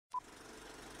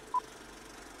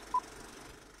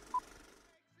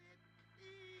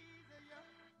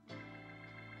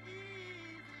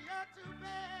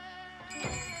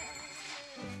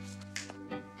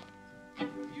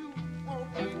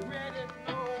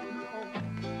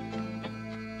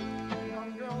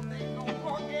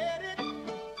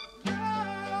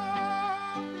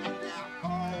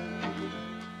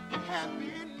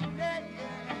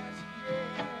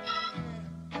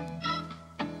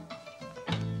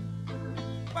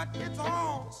but it's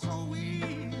all so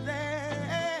easy.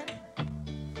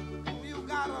 All you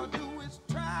gotta do is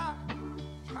try,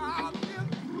 try a little.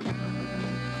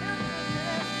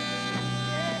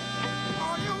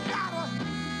 All you gotta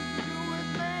do is,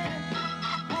 man,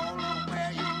 hold her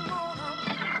where you want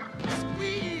her.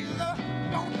 Squeeze her,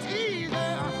 don't tease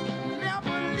her,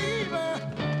 never leave her.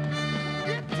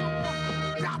 Get to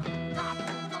her, drop, drop,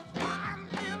 the fine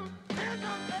little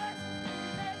tenderness.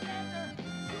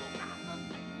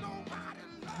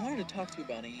 I wanted to talk to you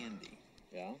about Andy.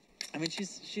 Yeah? I mean,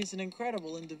 she's an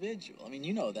incredible individual. I mean,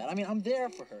 you know that. I mean, I'm there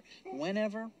for her.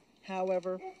 Whenever,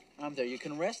 however, I'm there. You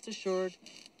can rest assured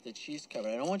that she's covered.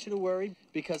 I don't want you to worry,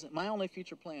 because my only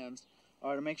future plans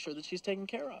are to make sure that she's taken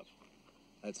care of.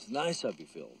 That's nice of you,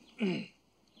 Phil.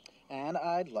 And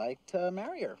I'd like to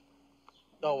marry her.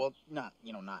 Oh, well,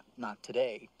 not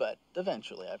today, but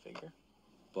eventually, I figure.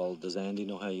 Well, does Andy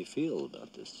know how you feel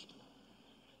about this?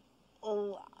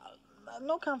 Oh,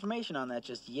 no confirmation on that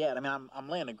just yet. I mean, I'm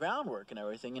laying the groundwork and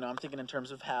everything. You know, I'm thinking in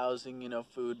terms of housing,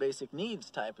 food, basic needs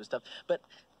type of stuff. But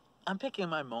I'm picking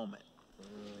my moment.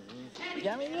 Andy,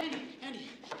 Yeah, I mean, Andy,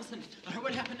 listen, I heard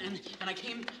what happened, and I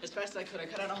came as fast as I could. I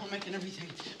cut out a home ec and everything.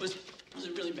 Was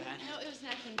it really bad? No, it was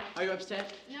nothing bad. Are you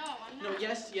upset? No, I'm not. No,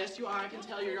 yes, you are. I can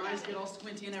tell your eyes get all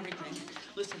squinty and everything.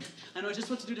 Listen, I know just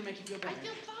what to do to make you feel better. I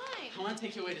feel fine. I want to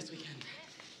take you away this weekend.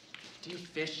 Do you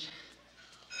fish?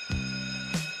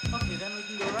 Okay, then we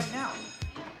can go right now.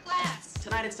 Class.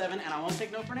 Tonight at 7, and I won't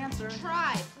take no for an answer.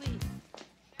 Try, please.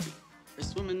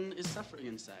 This woman is suffering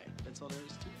inside. That's all there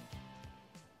is to it.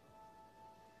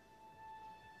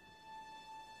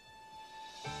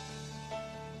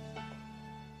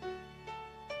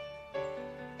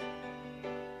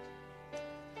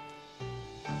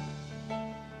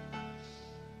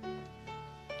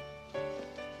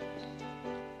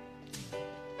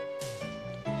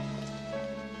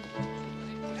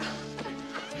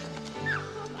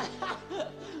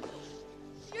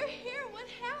 Your hair, what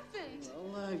happened?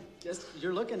 Well, I guess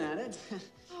you're looking at it.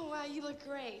 Oh, wow, you look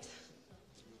great.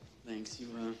 Thanks. You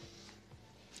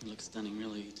look stunning.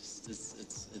 Really, just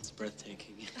it's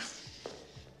breathtaking.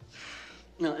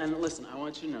 No, and listen, I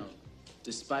want you to know,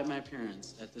 despite my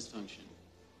appearance at this function,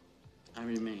 I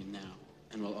remain now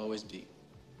and will always be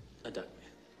a duck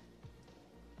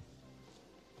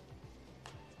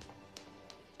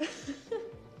man.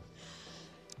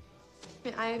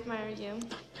 May I admire you?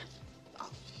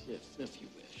 If you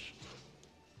wish.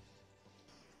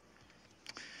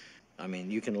 I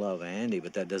mean, you can love Andy,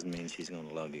 but that doesn't mean she's going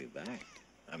to love you back.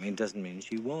 I mean, it doesn't mean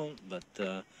she won't, but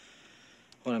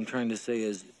what I'm trying to say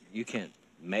is you can't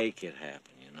make it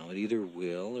happen, It either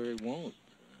will or it won't.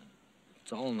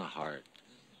 It's all in the heart.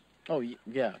 Oh,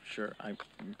 yeah, sure. I'm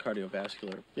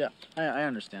cardiovascular. Yeah, I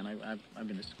understand. I've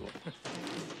been to school.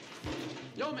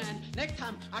 Yo, man, next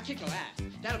time I'll kick your ass.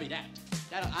 That'll be that.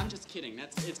 I'm just kidding.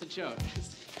 It's a joke.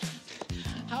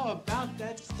 How about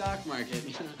that stock market?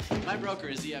 My broker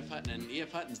is E.F. Hutton, and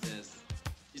E.F. Hutton says,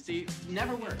 you see, it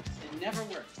never works. It never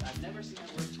works. I've never seen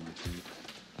it work twice.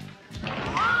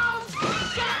 Oh,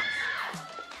 shit!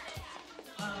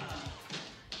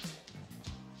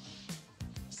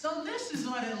 So this is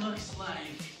what it looks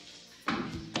like.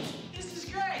 This is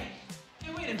great.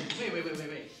 Hey, wait a minute.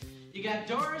 Wait. You got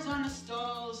doors on the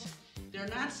stalls. They're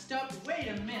not stuffed. Wait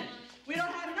a minute. We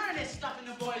don't have none of this stuff in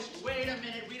the boys' room. Wait a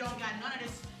minute. We don't got none of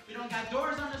this. We don't got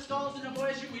doors on the stalls in the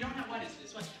boys' room. We don't have, what is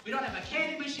this? We don't have a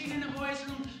candy machine in the boys'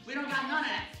 room. We don't got none of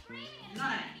that.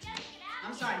 None of that.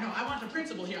 I'm sorry. No, I want the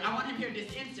principal here. I want him here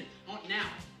this instant. Oh, now.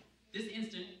 This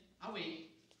instant. I'll wait.